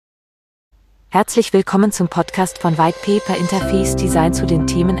Herzlich willkommen zum Podcast von White Paper Interface Design zu den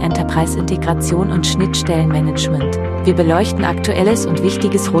Themen Enterprise-Integration und Schnittstellen-Management. Wir beleuchten Aktuelles und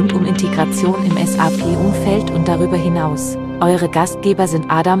Wichtiges rund um Integration im SAP-Umfeld und darüber hinaus. Eure Gastgeber sind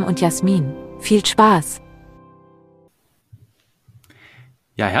Adam und Jasmin. Viel Spaß!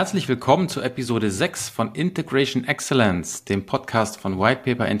 Ja, herzlich willkommen zu Episode 6 von Integration Excellence, dem Podcast von White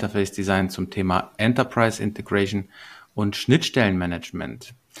Paper Interface Design zum Thema Enterprise Integration und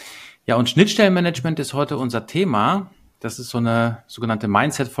Schnittstellenmanagement. Ja, und Schnittstellenmanagement ist heute unser Thema. Das ist so eine sogenannte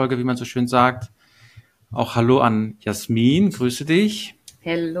Mindset-Folge, wie man so schön sagt. Auch hallo an Jasmin, grüße dich.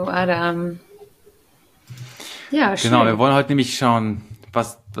 Hallo Adam. Ja, schön. Genau, wir wollen heute nämlich schauen,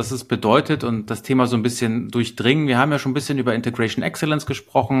 was es bedeutet und das Thema so ein bisschen durchdringen. Wir haben ja schon ein bisschen über Integration Excellence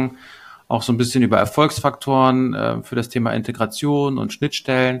gesprochen, auch so ein bisschen über Erfolgsfaktoren für das Thema Integration und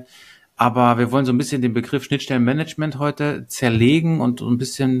Schnittstellen. Aber wir wollen so ein bisschen den Begriff Schnittstellenmanagement heute zerlegen und ein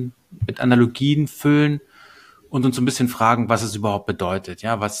bisschen mit Analogien füllen und uns so ein bisschen fragen, was es überhaupt bedeutet.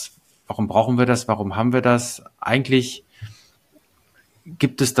 Ja, warum brauchen wir das? Warum haben wir das? Eigentlich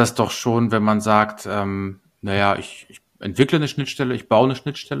gibt es das doch schon, wenn man sagt, ich entwickle eine Schnittstelle, ich baue eine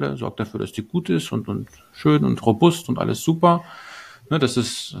Schnittstelle, sorge dafür, dass die gut ist und schön und robust und alles super. Ne,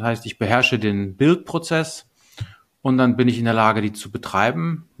 das heißt, ich beherrsche den Build-Prozess. Und dann bin ich in der Lage, die zu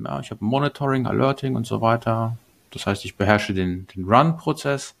betreiben. Ja, ich habe Monitoring, Alerting und so weiter. Das heißt, ich beherrsche den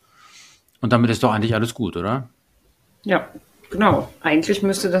Run-Prozess. Und damit ist doch eigentlich alles gut, oder? Ja, genau. Eigentlich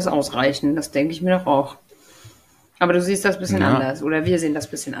müsste das ausreichen. Das denke ich mir doch auch. Aber du siehst das ein bisschen anders. Oder wir sehen das ein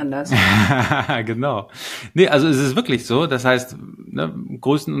bisschen anders. Genau. Nee, also es ist wirklich so. Das heißt, im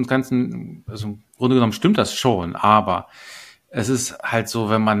Großen und Ganzen, also im Grunde genommen stimmt das schon. Aber es ist halt so,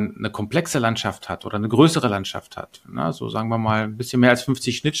 wenn man eine komplexe Landschaft hat oder eine größere Landschaft hat, so sagen wir mal ein bisschen mehr als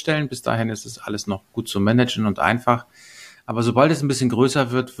 50 Schnittstellen, bis dahin ist es alles noch gut zu managen und einfach. Aber sobald es ein bisschen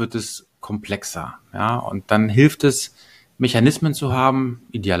größer wird, wird es komplexer, ja, und dann hilft es, Mechanismen zu haben,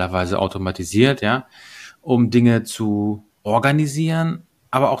 idealerweise automatisiert, ja, um Dinge zu organisieren,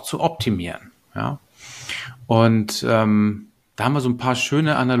 aber auch zu optimieren, ja. Und da haben wir so ein paar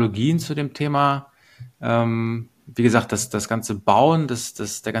schöne Analogien zu dem Thema. Wie gesagt, das ganze Bauen,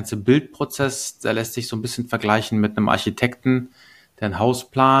 der ganze Bildprozess, der lässt sich so ein bisschen vergleichen mit einem Architekten, der ein Haus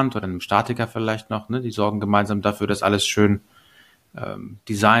plant oder einem Statiker vielleicht noch. Ne? Die sorgen gemeinsam dafür, dass alles schön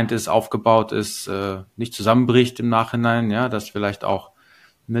designt ist, aufgebaut ist, nicht zusammenbricht im Nachhinein. Ja, dass vielleicht auch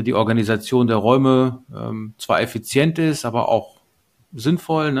die Organisation der Räume zwar effizient ist, aber auch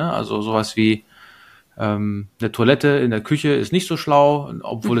sinnvoll. Ne? Also sowas wie eine Toilette in der Küche ist nicht so schlau,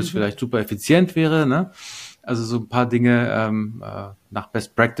 obwohl es vielleicht super effizient wäre. Ne? Also so ein paar Dinge nach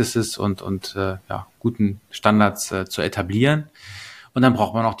Best Practices und guten Standards zu etablieren. Und dann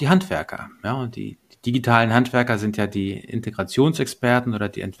braucht man auch die Handwerker. Ja, und die digitalen Handwerker sind ja die Integrationsexperten oder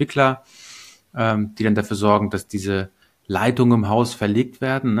die Entwickler, die dann dafür sorgen, dass diese Leitungen im Haus verlegt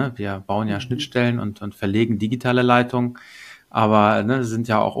werden. Ne? Wir bauen ja Schnittstellen und verlegen digitale Leitungen. Aber es sind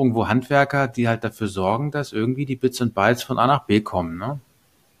ja auch irgendwo Handwerker, die halt dafür sorgen, dass irgendwie die Bits und Bytes von A nach B kommen. Ne?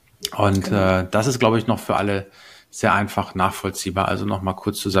 Und das ist, glaube ich, noch für alle sehr einfach nachvollziehbar. Also nochmal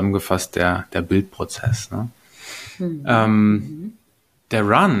kurz zusammengefasst der Bildprozess. Ne? Der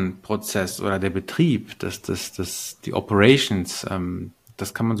Run-Prozess oder der Betrieb, die Operations,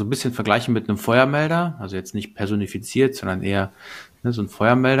 das kann man so ein bisschen vergleichen mit einem Feuermelder. Also jetzt nicht personifiziert, sondern eher so ein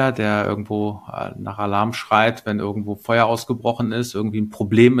Feuermelder, der irgendwo nach Alarm schreit, wenn irgendwo Feuer ausgebrochen ist, irgendwie ein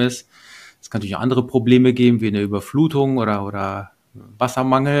Problem ist. Es kann natürlich auch andere Probleme geben, wie eine Überflutung oder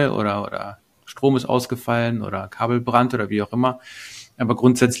Wassermangel oder Strom ist ausgefallen oder Kabelbrand oder wie auch immer. Aber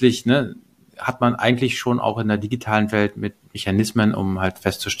grundsätzlich hat man eigentlich schon auch in der digitalen Welt mit Mechanismen, um halt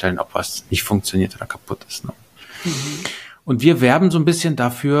festzustellen, ob was nicht funktioniert oder kaputt ist. Ne? Und wir werben so ein bisschen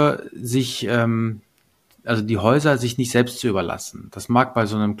dafür, also die Häuser sich nicht selbst zu überlassen. Das mag bei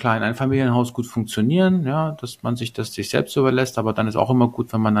so einem kleinen Einfamilienhaus gut funktionieren, ja, dass man sich das sich selbst überlässt, aber dann ist auch immer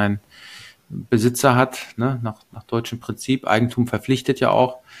gut, wenn man einen Besitzer hat, ne, nach deutschem Prinzip. Eigentum verpflichtet ja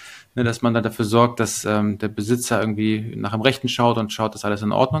auch, ne, dass man dann dafür sorgt, dass der Besitzer irgendwie nach dem Rechten schaut und schaut, dass alles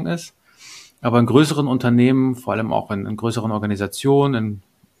in Ordnung ist. Aber in größeren Unternehmen, vor allem auch in größeren Organisationen, in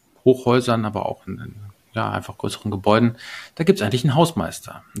Hochhäusern, aber auch in einfach größeren Gebäuden, da gibt's eigentlich einen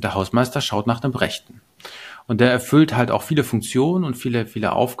Hausmeister. Und der Hausmeister schaut nach dem Rechten. Und der erfüllt halt auch viele Funktionen und viele,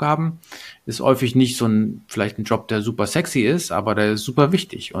 viele Aufgaben. Ist häufig nicht vielleicht ein Job, der super sexy ist, aber der ist super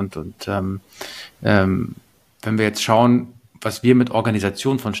wichtig. Und wenn wir jetzt schauen, was wir mit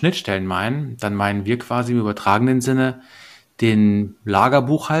Organisation von Schnittstellen meinen, dann meinen wir quasi im übertragenen Sinne den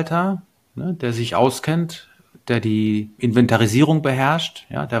Lagerbuchhalter, ne, der sich auskennt, der die Inventarisierung beherrscht,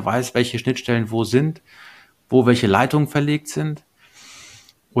 ja, der weiß, welche Schnittstellen wo sind, wo welche Leitungen verlegt sind.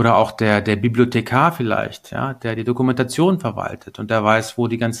 Oder auch der Bibliothekar vielleicht, ja, der die Dokumentation verwaltet und der weiß, wo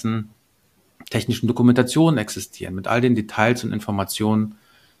die ganzen technischen Dokumentationen existieren, mit all den Details und Informationen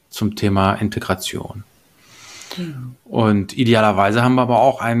zum Thema Integration. Und idealerweise haben wir aber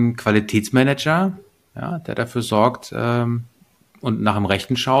auch einen Qualitätsmanager, ja, der dafür sorgt und nach dem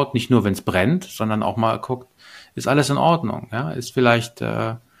Rechten schaut, nicht nur wenn es brennt, sondern auch mal guckt, ist alles in Ordnung, ja, ist vielleicht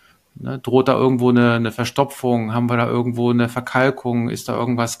droht da irgendwo eine Verstopfung, haben wir da irgendwo eine Verkalkung, ist da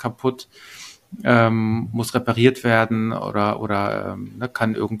irgendwas kaputt, muss repariert werden oder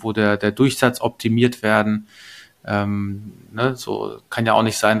kann irgendwo der Durchsatz optimiert werden. So kann ja auch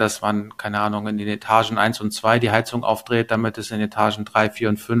nicht sein, dass man, keine Ahnung, in den Etagen 1 und 2 die Heizung aufdreht, damit es in Etagen 3, 4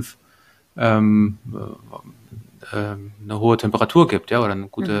 und 5 eine hohe Temperatur gibt, ja, oder eine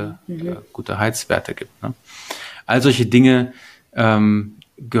gute Heizwerte gibt. Ne? All solche Dinge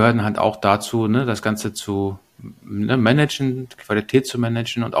gehören halt auch dazu, ne, das Ganze zu managen, die Qualität zu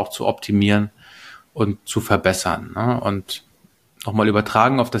managen und auch zu optimieren und zu verbessern. Ne? Und nochmal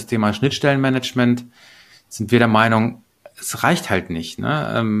übertragen auf das Thema Schnittstellenmanagement sind wir der Meinung, es reicht halt nicht,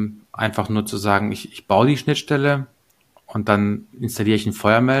 ne? Einfach nur zu sagen, ich baue die Schnittstelle und dann installiere ich einen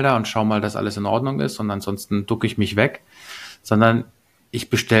Feuermelder und schaue mal, dass alles in Ordnung ist und ansonsten ducke ich mich weg, sondern ich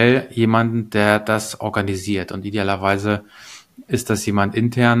bestelle jemanden, der das organisiert und idealerweise ist das jemand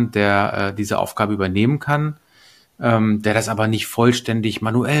intern, der diese Aufgabe übernehmen kann, der das aber nicht vollständig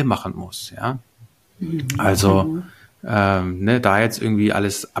manuell machen muss, ja. Also da jetzt irgendwie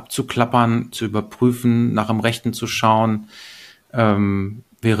alles abzuklappern, zu überprüfen, nach dem Rechten zu schauen,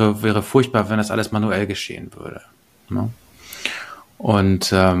 wäre furchtbar, wenn das alles manuell geschehen würde. Ne? Und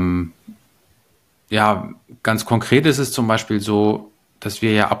ganz konkret ist es zum Beispiel so, dass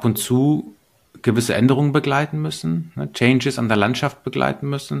wir ja ab und zu gewisse Änderungen begleiten müssen, ne? Changes an der Landschaft begleiten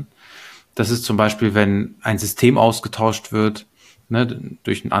müssen. Das ist zum Beispiel, wenn ein System ausgetauscht wird, ne,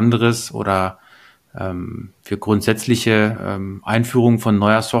 durch ein anderes oder wir grundsätzliche Einführungen von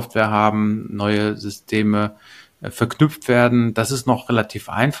neuer Software haben, neue Systeme verknüpft werden. Das ist noch relativ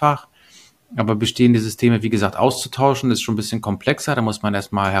einfach, aber bestehende Systeme, wie gesagt, auszutauschen, ist schon ein bisschen komplexer. Da muss man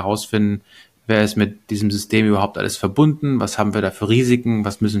erstmal herausfinden, wer ist mit diesem System überhaupt alles verbunden, was haben wir da für Risiken,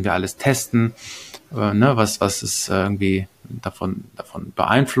 was müssen wir alles testen, was ist irgendwie davon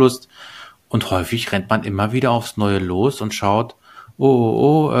beeinflusst. Und häufig rennt man immer wieder aufs Neue los und schaut,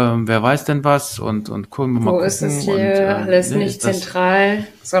 wer weiß denn was und gucken wir mal. Wo ist es hier alles nicht zentral,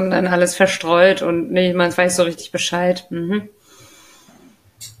 sondern alles verstreut und man weiß so richtig Bescheid. Mhm.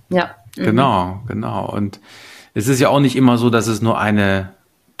 Ja. Mhm. Genau. Und es ist ja auch nicht immer so, dass es nur eine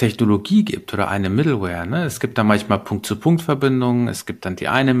Technologie gibt oder eine Middleware. Ne? Es gibt da manchmal Punkt-zu-Punkt-Verbindungen, es gibt dann die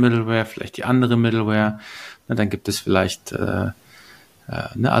eine Middleware, vielleicht die andere Middleware, ne? Dann gibt es vielleicht,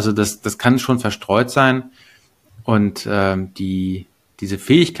 also das kann schon verstreut sein und diese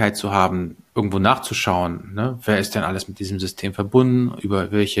Fähigkeit zu haben, irgendwo nachzuschauen, ne? Wer ist denn alles mit diesem System verbunden,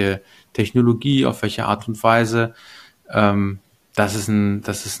 über welche Technologie, auf welche Art und Weise, das ist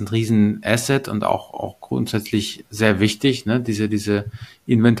ein riesen Asset und auch grundsätzlich sehr wichtig, ne? Diese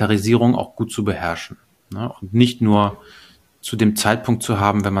Inventarisierung auch gut zu beherrschen, ne? Und nicht nur zu dem Zeitpunkt zu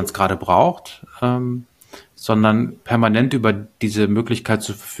haben, wenn man es gerade braucht, sondern permanent über diese Möglichkeit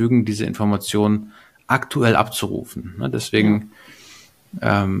zu verfügen, diese Informationen aktuell abzurufen, ne? Deswegen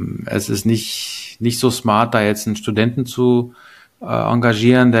es ist nicht so smart, da jetzt einen Studenten zu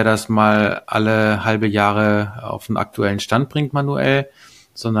engagieren, der das mal alle halbe Jahre auf den aktuellen Stand bringt manuell,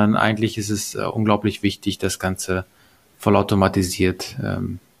 sondern eigentlich ist es unglaublich wichtig, das Ganze vollautomatisiert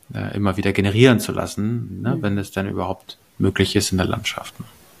immer wieder generieren zu lassen, ne, wenn es dann überhaupt möglich ist in der Landschaft.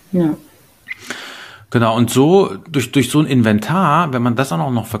 Ja. Genau, und so durch so ein Inventar, wenn man das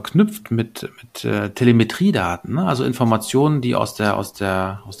auch noch verknüpft mit Telemetriedaten, ne, also Informationen, die aus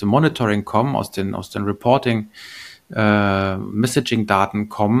dem Monitoring kommen, aus den Reporting, Messaging-Daten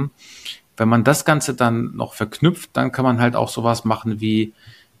kommen, wenn man das Ganze dann noch verknüpft, dann kann man halt auch sowas machen wie,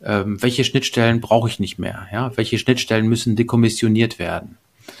 welche Schnittstellen brauche ich nicht mehr, ja, welche Schnittstellen müssen dekommissioniert werden.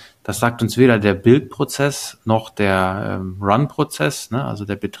 Das sagt uns weder der Build-Prozess noch der Run-Prozess, ne, also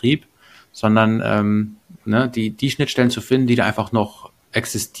der Betrieb, sondern die Schnittstellen zu finden, die da einfach noch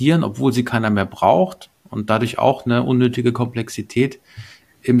existieren, obwohl sie keiner mehr braucht und dadurch auch eine unnötige Komplexität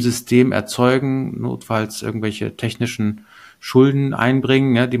im System erzeugen, notfalls irgendwelche technischen Schulden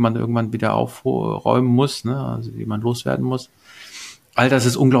einbringen, ja, die man irgendwann wieder aufräumen muss, ne, also die man loswerden muss. All das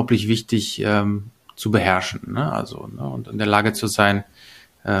ist unglaublich wichtig zu beherrschen, ne, also und in der Lage zu sein,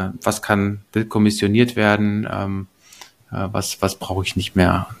 was kann dekommissioniert werden, was brauche ich nicht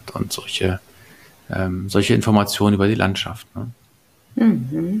mehr und solche Informationen über die Landschaft. Ne?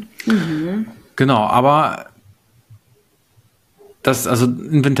 Mhm. Mhm. Genau, aber also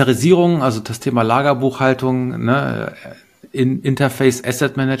Inventarisierung, also das Thema Lagerbuchhaltung, ne, in Interface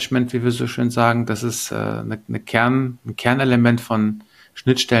Asset Management, wie wir so schön sagen, das ist ein Kernelement von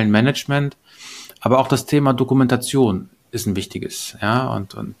Schnittstellenmanagement. Aber auch das Thema Dokumentation ist ein wichtiges, ja,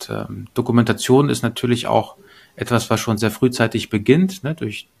 und Dokumentation ist natürlich auch etwas, was schon sehr frühzeitig beginnt, ne,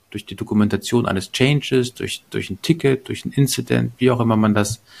 durch die Dokumentation eines Changes, durch ein Ticket, durch ein Incident, wie auch immer man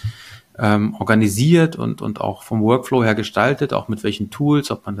das organisiert und auch vom Workflow her gestaltet, auch mit welchen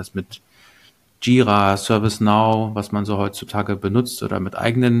Tools, ob man das mit Jira, ServiceNow, was man so heutzutage benutzt, oder mit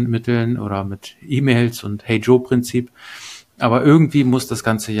eigenen Mitteln oder mit E-Mails und Hey Joe-Prinzip. Aber irgendwie muss das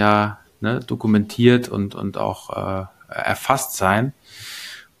Ganze ja, ne, dokumentiert und auch erfasst sein.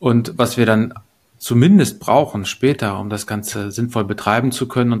 Und was wir dann zumindest brauchen später, um das Ganze sinnvoll betreiben zu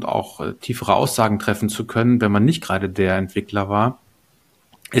können und auch tiefere Aussagen treffen zu können, wenn man nicht gerade der Entwickler war,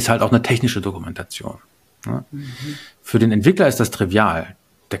 ist halt auch eine technische Dokumentation. Ne? Mhm. Für den Entwickler ist das trivial.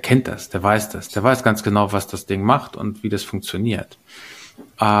 Der kennt das, der weiß ganz genau, was das Ding macht und wie das funktioniert.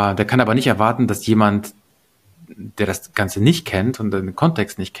 Der kann aber nicht erwarten, dass jemand, der das Ganze nicht kennt und den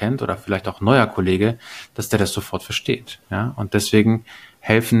Kontext nicht kennt oder vielleicht auch ein neuer Kollege, dass der das sofort versteht. Ja? Und deswegen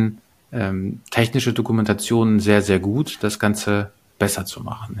helfen technische Dokumentationen sehr, sehr gut, das Ganze besser zu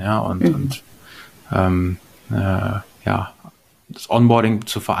machen. Ja? Und das Onboarding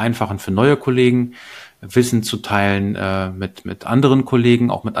zu vereinfachen für neue Kollegen, Wissen zu teilen mit anderen Kollegen,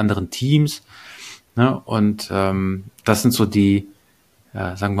 auch mit anderen Teams. Ne? Und das sind so die,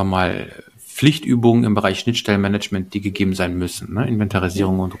 sagen wir mal, Pflichtübungen im Bereich Schnittstellenmanagement, die gegeben sein müssen. Ne?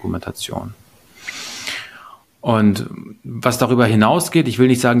 Inventarisierung und Dokumentation. Und was darüber hinausgeht, ich will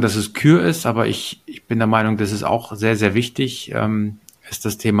nicht sagen, dass es Kür ist, aber ich bin der Meinung, das ist auch sehr, sehr wichtig, ist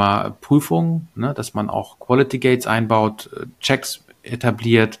das Thema Prüfung, ne? Dass man auch Quality Gates einbaut, Checks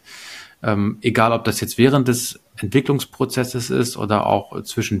etabliert, egal ob das jetzt während des Entwicklungsprozesses ist oder auch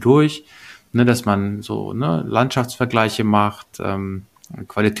zwischendurch, ne, dass man so, ne, Landschaftsvergleiche macht,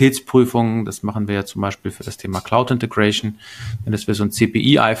 Qualitätsprüfungen, das machen wir ja zum Beispiel für das Thema Cloud Integration, dass wir so ein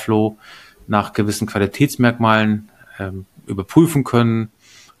CPI-Flow nach gewissen Qualitätsmerkmalen überprüfen können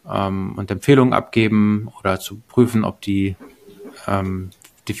und Empfehlungen abgeben oder zu prüfen, ob die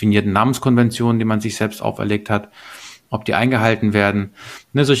definierten Namenskonventionen, die man sich selbst auferlegt hat, ob die eingehalten werden.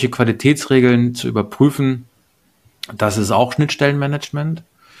 Ne, solche Qualitätsregeln zu überprüfen, das ist auch Schnittstellenmanagement.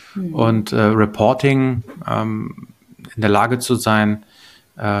 Und Reporting, in der Lage zu sein,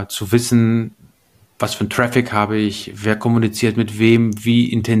 zu wissen, was für ein Traffic habe ich, wer kommuniziert mit wem,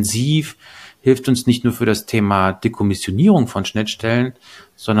 wie intensiv, hilft uns nicht nur für das Thema Dekommissionierung von Schnittstellen,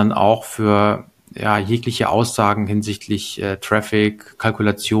 sondern auch für jegliche Aussagen hinsichtlich Traffic,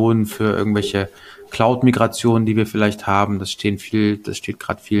 Kalkulationen für irgendwelche Cloud-Migrationen, die wir vielleicht haben. Das steht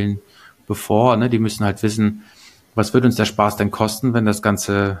gerade vielen bevor. Ne? Die müssen halt wissen, was wird uns der Spaß denn kosten, wenn das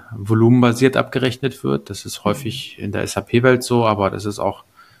Ganze volumenbasiert abgerechnet wird. Das ist häufig in der SAP-Welt so, aber das ist auch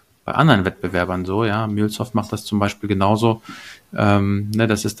bei anderen Wettbewerbern so. Ja, MuleSoft macht das zum Beispiel genauso. Ne?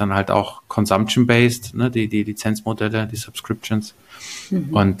 Das ist dann halt auch consumption-based, ne? Die Lizenzmodelle, die Subscriptions.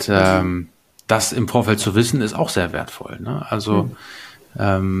 Und das im Vorfeld zu wissen, ist auch sehr wertvoll. Ne? Also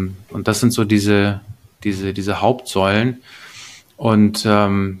und das sind so diese Hauptsäulen. Und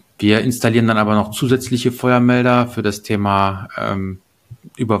wir installieren dann aber noch zusätzliche Feuermelder für das Thema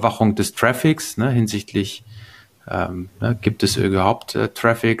Überwachung des Traffics, ne, hinsichtlich gibt es überhaupt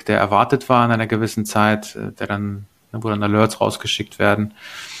Traffic, der erwartet war in einer gewissen Zeit, wo dann Alerts rausgeschickt werden,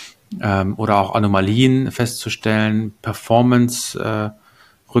 oder auch Anomalien festzustellen, Performance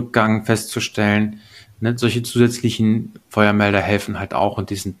Rückgang festzustellen. Ne, solche zusätzlichen Feuermelder helfen halt auch und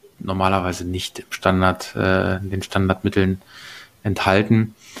die sind normalerweise nicht im Standard, in den Standardmitteln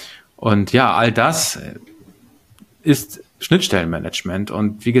enthalten. Und ja, all das ist Schnittstellenmanagement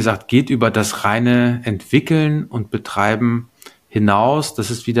und wie gesagt, geht über das reine Entwickeln und Betreiben hinaus.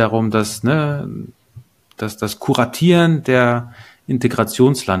 Das ist wiederum das Kuratieren der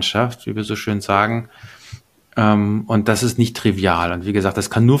Integrationslandschaft, wie wir so schön sagen. Und das ist nicht trivial. Und wie gesagt,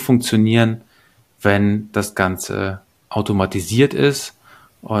 das kann nur funktionieren, wenn das Ganze automatisiert ist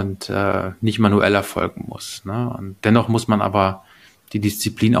und nicht manuell erfolgen muss. Ne? Und dennoch muss man aber die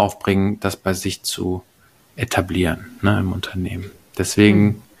Disziplin aufbringen, das bei sich zu etablieren, ne, im Unternehmen.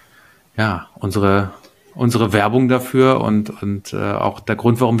 Deswegen, unsere Werbung dafür und auch der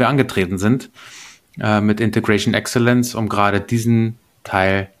Grund, warum wir angetreten sind mit Integration Excellence, um gerade diesen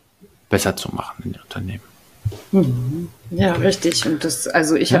Teil besser zu machen in den Unternehmen. Ja, richtig. Und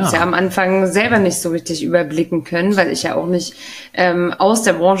ich habe es ja am Anfang selber nicht so richtig überblicken können, weil ich ja auch nicht aus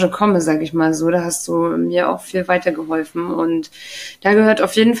der Branche komme, sage ich mal so. Da hast du mir auch viel weitergeholfen und da gehört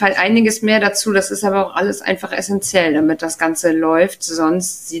auf jeden Fall einiges mehr dazu. Das ist aber auch alles einfach essentiell, damit das Ganze läuft.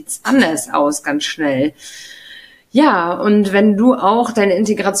 Sonst sieht's anders aus, ganz schnell. Ja, und wenn du auch deine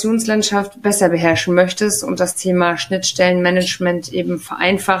Integrationslandschaft besser beherrschen möchtest und das Thema Schnittstellenmanagement eben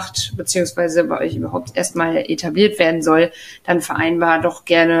vereinfacht, beziehungsweise bei euch überhaupt erstmal etabliert werden soll, dann vereinbar doch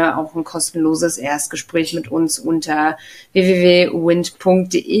gerne auch ein kostenloses Erstgespräch mit uns unter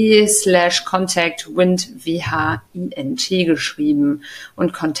www.wind.de/contact, Wind, W-H-I-N-T geschrieben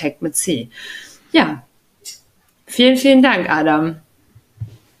und Contact mit C. Ja, vielen, vielen Dank, Adam.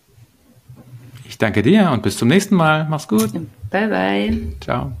 Ich danke dir und bis zum nächsten Mal. Mach's gut. Bye, bye.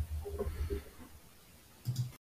 Ciao.